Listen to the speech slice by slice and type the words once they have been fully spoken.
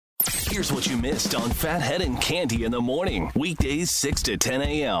Here's what you missed on Phathead and Cande in the morning. Weekdays 6 to 10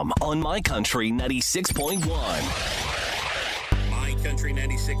 a.m. on My Country 96.1. My Country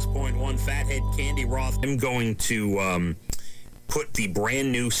 96.1, Phathead, Cande Roth. I'm going to put the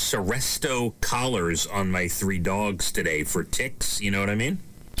brand new Seresto collars on my 3 dogs today for ticks. You know what I mean?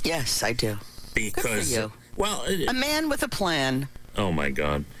 Yes, I do. Because, good for you. Well, a man with a plan. Oh my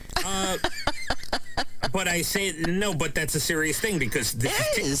God. But I say no, but that's a serious thing because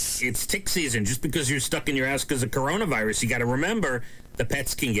it's tick season. Just because you're stuck in your house because of coronavirus, you got to remember the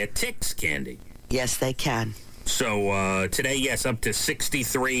pets can get ticks, Cande. Yes, they can. So today, yes, up to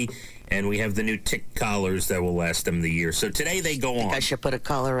 63, and we have the new tick collars that will last them the year. So today they go on. I should put a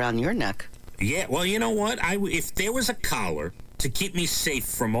collar around your neck. Yeah, well, you know what? If there was a collar to keep me safe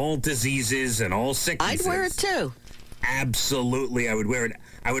from all diseases and all sicknesses, I'd wear it too. Absolutely, I would wear it.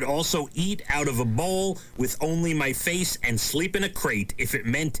 I would also eat out of a bowl with only my face and sleep in a crate if it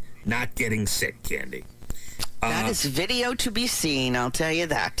meant not getting sick, Cande. That is video to be seen, I'll tell you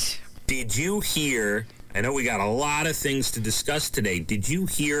that. Did you hear, I know we got a lot of things to discuss today, did you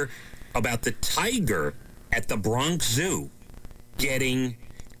hear about the tiger at the Bronx Zoo getting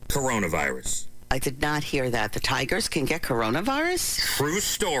coronavirus? I did not hear that. The tigers can get coronavirus? True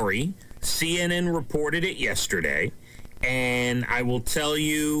story. CNN reported it yesterday. And I will tell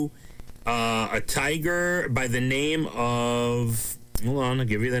you, a tiger by the name of, hold on, I'll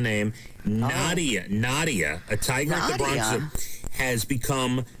give you the name, Nadia, a tiger at the Bronx Zoo, has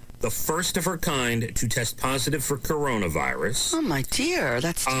become the first of her kind to test positive for coronavirus. Oh, my dear,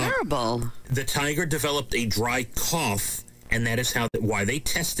 that's terrible. The tiger developed a dry cough, and that is why they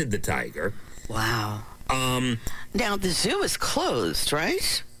tested the tiger. Wow. Now, the zoo is closed,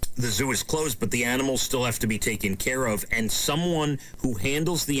 right? The zoo is closed, but the animals still have to be taken care of, and someone who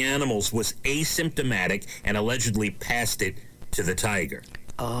handles the animals was asymptomatic and allegedly passed it to the tiger.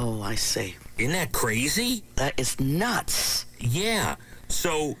 Oh, I see. Isn't that crazy? That is nuts. Yeah.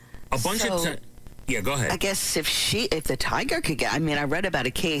 So, a bunch of... Yeah, go ahead. I guess if the tiger could get... I mean, I read about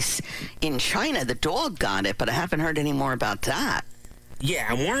a case in China. The dog got it, but I haven't heard any more about that.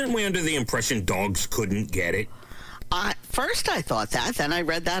 Yeah, and weren't we under the impression dogs couldn't get it? First I thought that, then I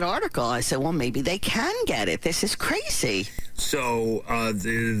read that article. I said, well, maybe they can get it. This is crazy. So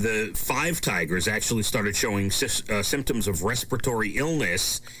the 5 tigers actually started showing symptoms of respiratory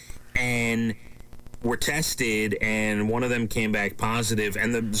illness and were tested, and one of them came back positive.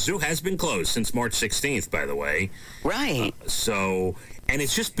 And the zoo has been closed since March 16th, by the way. Right. And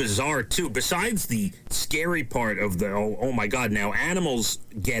it's just bizarre, too. Besides the scary part of the, oh my God, now animals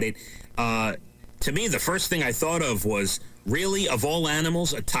get it, to me, the first thing I thought of was, really, of all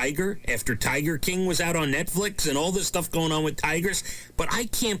animals, a tiger? After Tiger King was out on Netflix and all this stuff going on with tigers? But I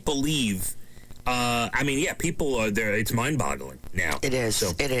can't believe, I mean, yeah, people are there. It's mind-boggling now. It is.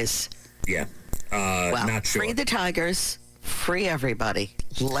 So, it is. Yeah. Well, not sure. Free the tigers. Free everybody.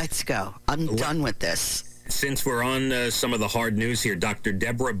 Let's go. I'm done with this. Since we're on some of the hard news here, Dr.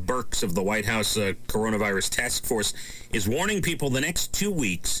 Deborah Birx of the White House Coronavirus Task Force is warning people the next 2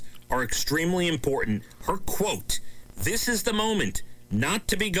 weeks are extremely important. Her quote, "This is the moment not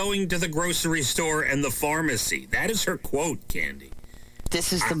to be going to the grocery store and the pharmacy." That is her quote, Cande.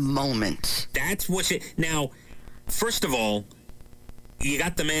 This is the moment. That's what she... Now, first of all, you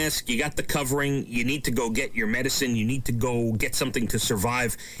got the mask, you got the covering, you need to go get your medicine, you need to go get something to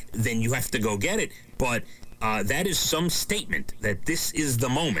survive, then you have to go get it. But that is some statement that this is the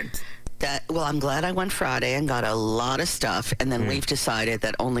moment. Well, I'm glad I went Friday and got a lot of stuff, and then we've decided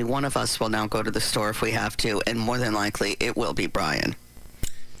that only one of us will now go to the store if we have to, and more than likely it will be Brian.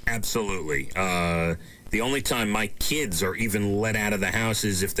 Absolutely. The only time my kids are even let out of the house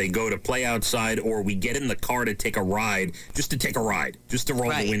is if they go to play outside or we get in the car to take a ride, just to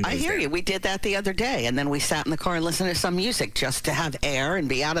roll the windows I hear down. you. We did that the other day, and then we sat in the car and listened to some music just to have air and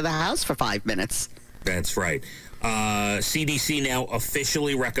be out of the house for 5 minutes. That's right. CDC now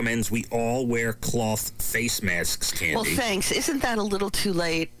officially recommends we all wear cloth face masks, Cande. Well, thanks. Isn't that a little too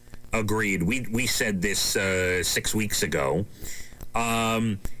late? Agreed. We said this 6 weeks ago.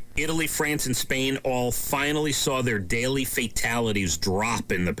 Italy, France, and Spain all finally saw their daily fatalities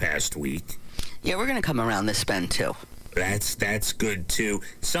drop in the past week. Yeah, we're going to come around this bend, too. That's good, too.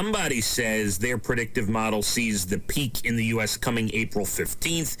 Somebody says their predictive model sees the peak in the U.S. coming April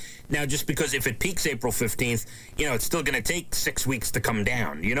 15th. Now, just because if it peaks April 15th, it's still going to take 6 weeks to come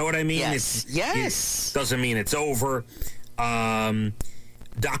down. You know what I mean? Yes. It doesn't mean it's over. Dr.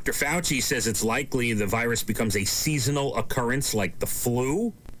 Fauci says it's likely the virus becomes a seasonal occurrence like the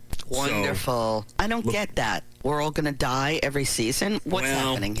flu. Wonderful. I don't get that. we're all going to die every season? What's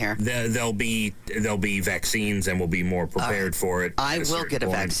happening here? There'll be vaccines, and we'll be more prepared for it. I will get a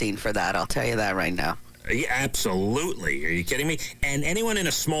vaccine for that. I'll tell you that right now. Yeah, absolutely. Are you kidding me? And anyone in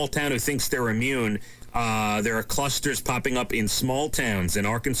a small town who thinks they're immune, there are clusters popping up in small towns in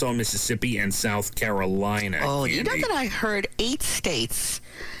Arkansas, Mississippi, and South Carolina. Oh, you know that I heard 8 states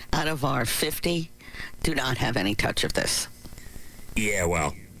out of our 50 do not have any touch of this. Yeah,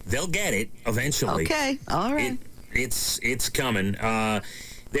 well, they'll get it eventually. Okay, all right. It's coming.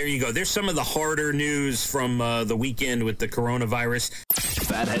 There you go. There's some of the harder news from the weekend with the coronavirus.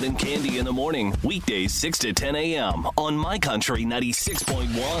 Phathead and Cande in the morning, weekdays 6 to 10 a.m. on My Country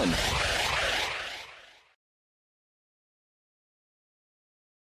 96.1.